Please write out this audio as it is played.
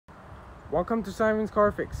Welcome to Simon's Car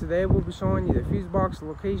Fix. Today we'll be showing you the fuse box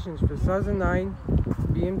locations for 2009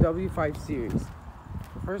 BMW 5 Series.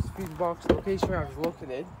 The first fuse box location we have is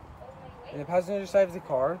located in the passenger side of the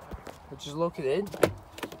car, which is located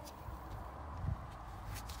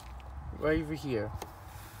right over here.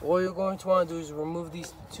 All you're going to want to do is remove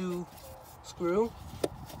these two screws.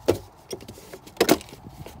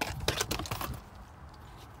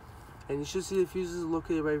 And you should see the fuses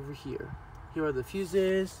located right over here. Here are the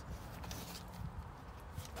fuses.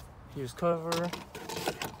 Here's cover.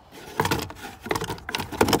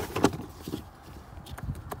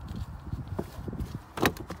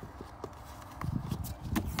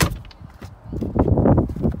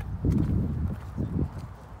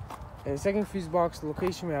 And the second fuse box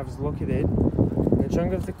location we have is located in the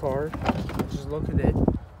trunk of the car, which is located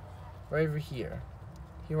right over here.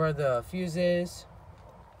 Here are the fuses.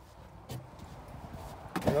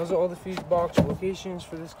 And those are all the fuse box locations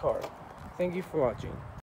for this car. Thank you for watching.